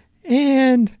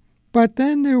 But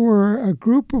then there were a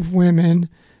group of women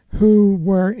who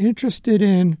were interested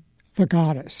in the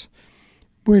goddess,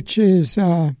 which is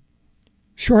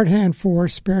shorthand for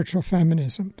spiritual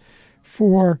feminism,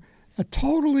 for a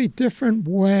totally different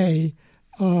way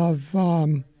of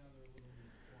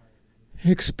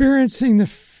experiencing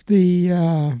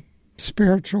the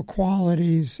spiritual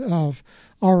qualities of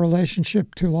our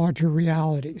relationship to larger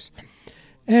realities.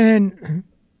 And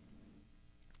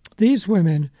these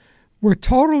women were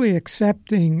totally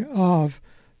accepting of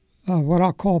what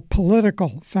I'll call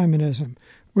political feminism,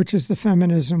 which is the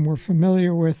feminism we're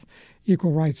familiar with,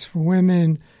 equal rights for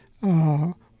women,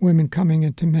 women coming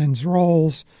into men's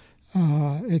roles,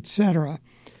 etc.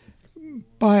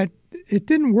 But it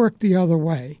didn't work the other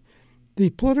way. The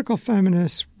political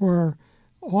feminists were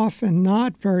often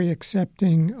not very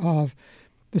accepting of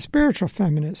the spiritual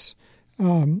feminists.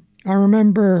 I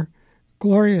remember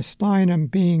Gloria Steinem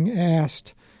being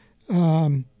asked,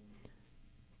 how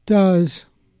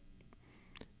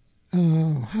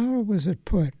was it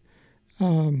put?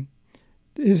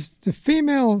 Is the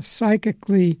female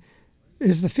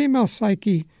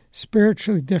psyche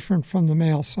spiritually different from the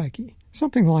male psyche?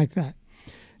 Something like that.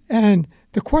 And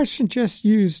the question just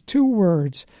used two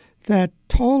words that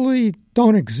totally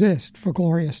don't exist for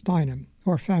Gloria Steinem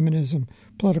or feminism,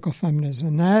 political feminism,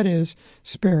 and that is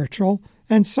spiritual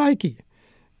and psyche.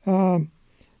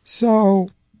 So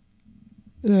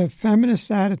the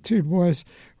feminist attitude was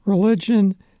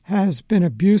religion has been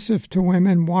abusive to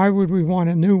women. Why would we want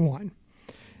a new one?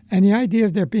 And the idea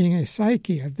of there being a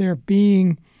psyche, of there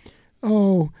being,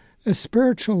 a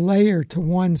spiritual layer to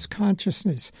one's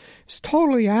consciousness is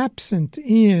totally absent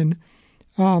in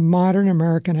modern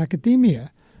American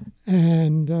academia.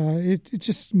 And it's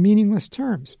just meaningless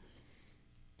terms.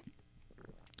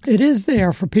 It is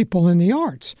there for people in the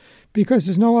arts because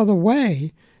there's no other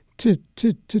way to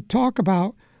talk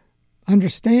about,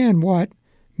 understand what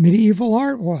medieval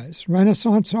art was,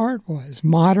 Renaissance art was,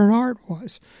 modern art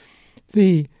was.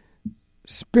 The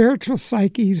spiritual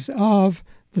psyches of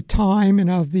the time and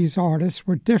of these artists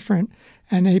were different,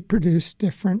 and they produced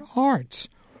different arts.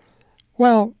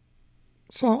 Well,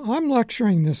 so I'm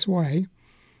lecturing this way.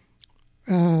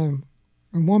 At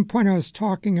one point I was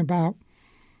talking about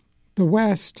the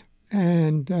West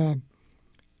and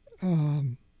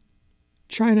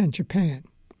China and Japan.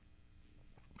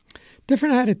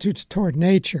 Different attitudes toward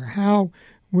nature, how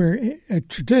we're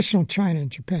traditional China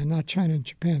and Japan, not China and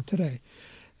Japan today,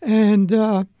 and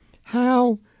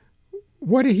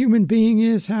what a human being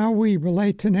is, how we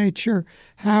relate to nature,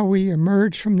 how we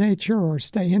emerge from nature or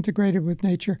stay integrated with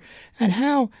nature, and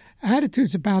how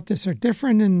attitudes about this are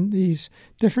different in these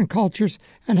different cultures,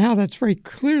 and how that's very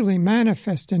clearly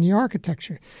manifest in the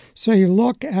architecture. So you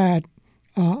look at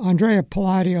Andrea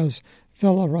Palladio's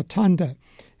Villa Rotunda,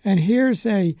 and here's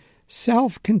a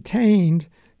self-contained,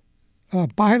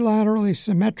 bilaterally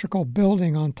symmetrical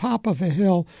building on top of a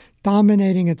hill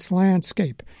dominating its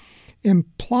landscape,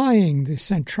 implying the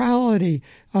centrality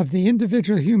of the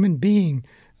individual human being,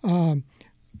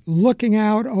 looking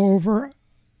out over,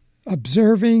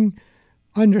 observing,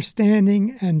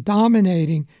 understanding, and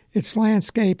dominating its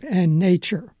landscape and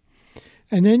nature.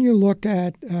 And then you look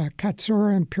at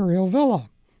Katsura Imperial Villa.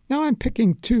 Now I'm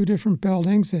picking two different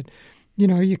buildings that,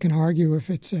 you can argue if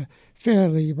it's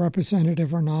fairly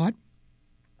representative or not.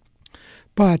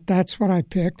 But that's what I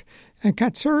picked. And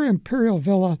Katsura Imperial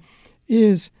Villa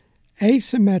is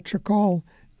asymmetrical,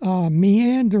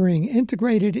 meandering,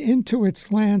 integrated into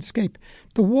its landscape.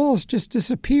 The walls just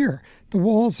disappear. The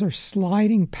walls are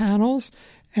sliding panels,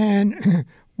 and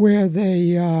where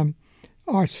they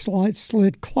are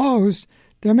slid closed,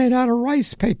 they're made out of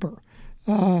rice paper.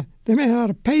 They're made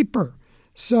out of paper.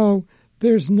 So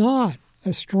there's not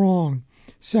a strong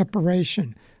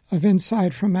separation of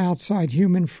inside from outside,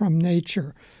 human from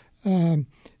nature.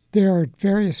 There are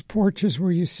various porches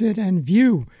where you sit and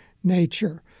view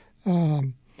nature.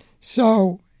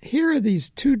 So here are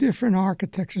these two different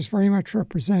architectures very much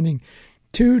representing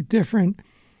two different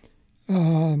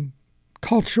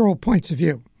cultural points of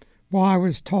view. Well, I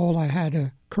was told I had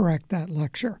to correct that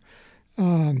lecture,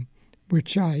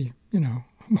 which I,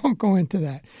 won't go into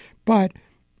that. But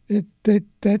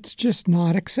that's just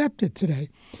not accepted today.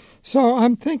 So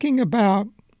I'm thinking about,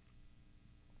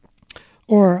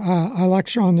 I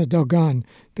lecture on the Dogon.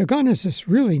 Dogon is this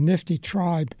really nifty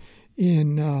tribe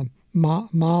in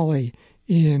Mali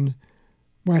in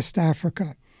West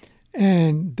Africa.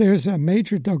 And there's a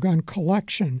major Dogon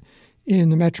collection in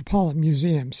the Metropolitan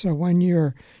Museum. So when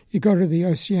you go to the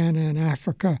Oceania and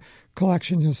Africa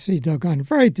collection, you'll see Dogon.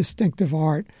 Very distinctive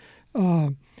art,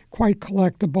 quite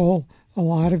collectible. A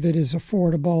lot of it is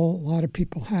affordable. A lot of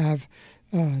people have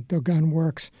Dogun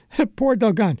Works. Poor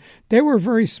Dogun. They were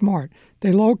very smart.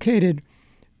 They located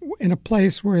in a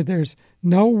place where there's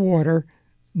no water,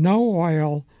 no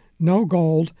oil, no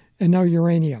gold, and no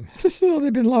uranium. So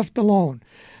they've been left alone.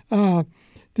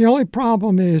 The only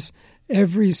problem is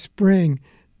every spring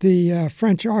the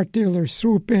French art dealers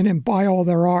swoop in and buy all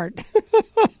their art.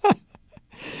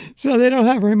 So they don't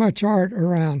have very much art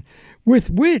around, with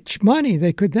which money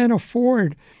they could then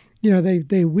afford.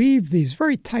 They weave these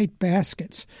very tight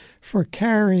baskets for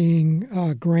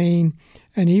carrying grain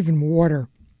and even water.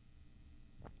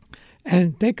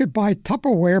 And they could buy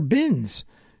Tupperware bins,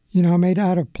 made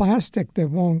out of plastic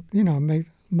that won't, make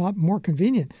a lot more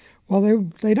convenient. Well,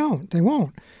 they don't. They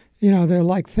won't. They're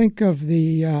like, think of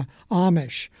the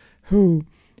Amish, who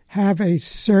have a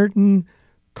certain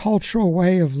cultural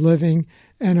way of living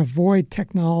and avoid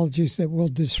technologies that will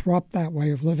disrupt that way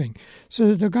of living.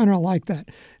 So they're going to like that.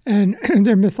 And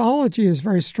their mythology is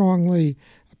very strongly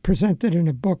presented in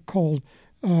a book called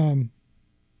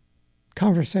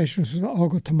Conversations with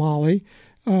Ogotamali,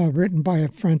 written by a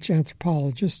French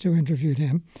anthropologist who interviewed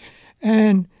him.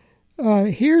 And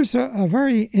here's a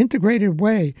very integrated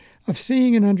way of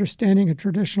seeing and understanding a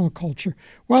traditional culture.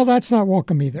 Well, that's not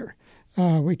welcome either.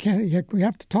 We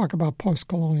have to talk about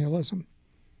post-colonialism.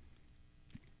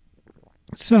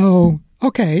 So,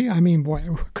 okay,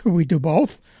 could we do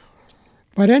both?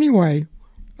 But anyway,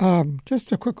 just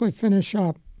to quickly finish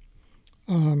up,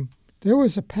 there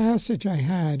was a passage I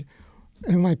had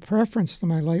in my preference to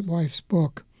my late wife's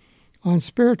book on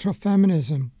spiritual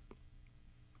feminism,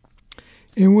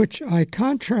 in which I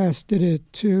contrasted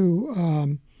it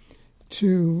to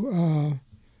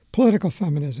political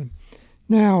feminism.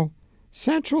 Now,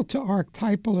 central to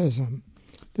archetypalism,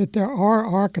 that there are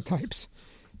archetypes.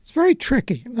 It's very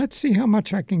tricky. Let's see how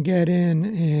much I can get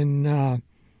in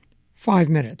 5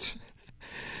 minutes.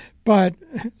 But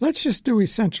let's just do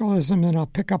essentialism, and I'll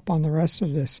pick up on the rest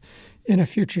of this in a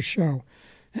future show.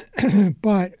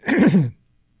 But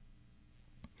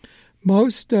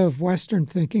most of Western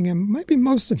thinking, and maybe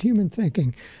most of human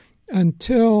thinking,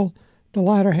 until the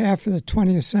latter half of the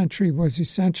 20th century, was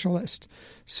essentialist.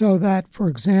 So that, for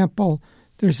example,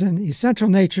 there's an essential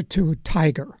nature to a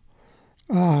tiger.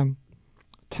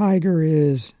 Tiger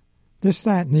is this,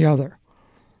 that, and the other.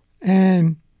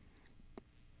 And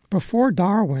before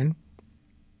Darwin,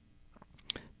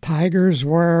 tigers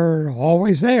were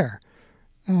always there.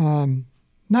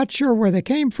 Not sure where they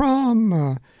came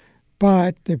from,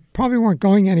 but they probably weren't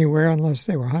going anywhere unless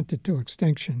they were hunted to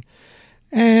extinction.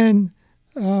 And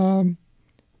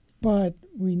but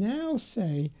we now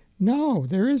say, no,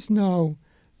 there is no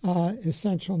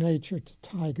essential nature to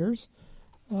tigers.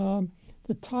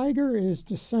 The tiger is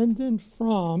descendant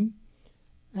from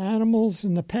animals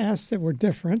in the past that were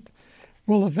different,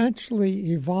 will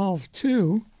eventually evolve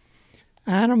to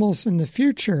animals in the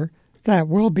future that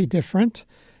will be different,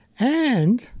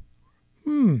 and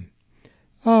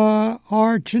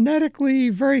are genetically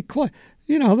very close.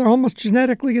 They're almost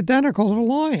genetically identical to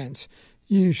lions.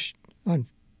 You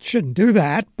shouldn't do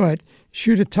that, but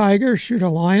shoot a tiger, shoot a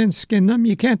lion, skin them,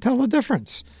 you can't tell the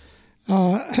difference.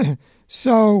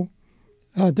 So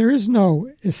there is no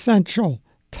essential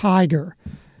tiger.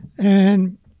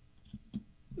 And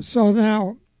so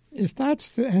now, if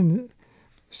that's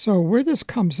so where this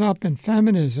comes up in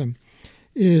feminism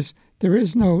is there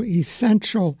is no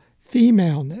essential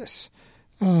femaleness.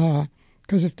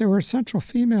 Because if there were essential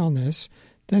femaleness,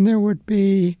 then there would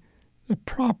be a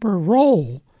proper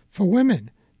role for women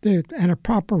and a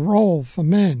proper role for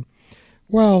men.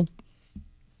 Well,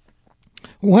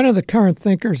 one of the current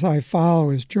thinkers I follow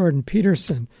is Jordan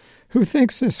Peterson, who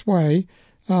thinks this way.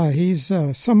 He's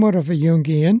somewhat of a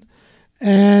Jungian,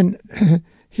 and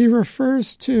he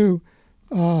refers to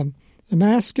the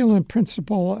masculine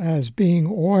principle as being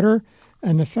order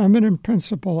and the feminine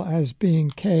principle as being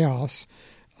chaos.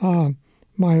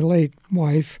 My late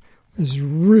wife was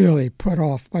really put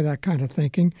off by that kind of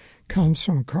thinking. Comes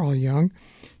from Carl Jung.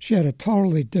 She had a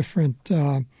totally different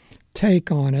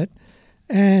take on it.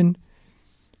 And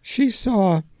she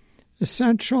saw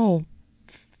essential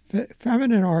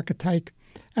feminine archetype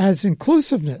as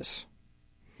inclusiveness,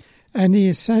 and the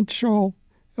essential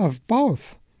of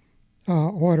both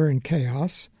order and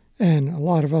chaos, and a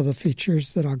lot of other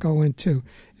features that I'll go into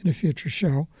in a future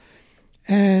show,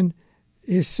 and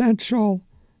essential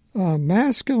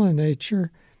masculine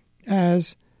nature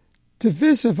as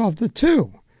divisive of the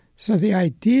two. So the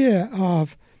idea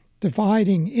of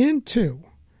dividing into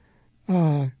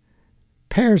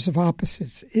pairs of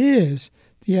opposites is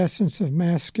the essence of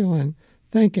masculine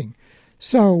thinking.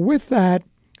 So with that,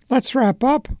 let's wrap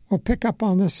up. We'll pick up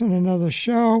on this in another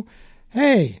show.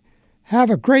 Hey, have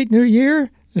a great new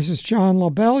year. This is John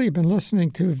LaBelle. You've been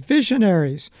listening to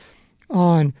Visionaries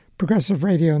on Progressive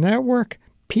Radio Network,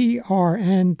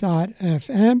 PRN.FM.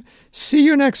 See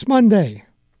you next Monday.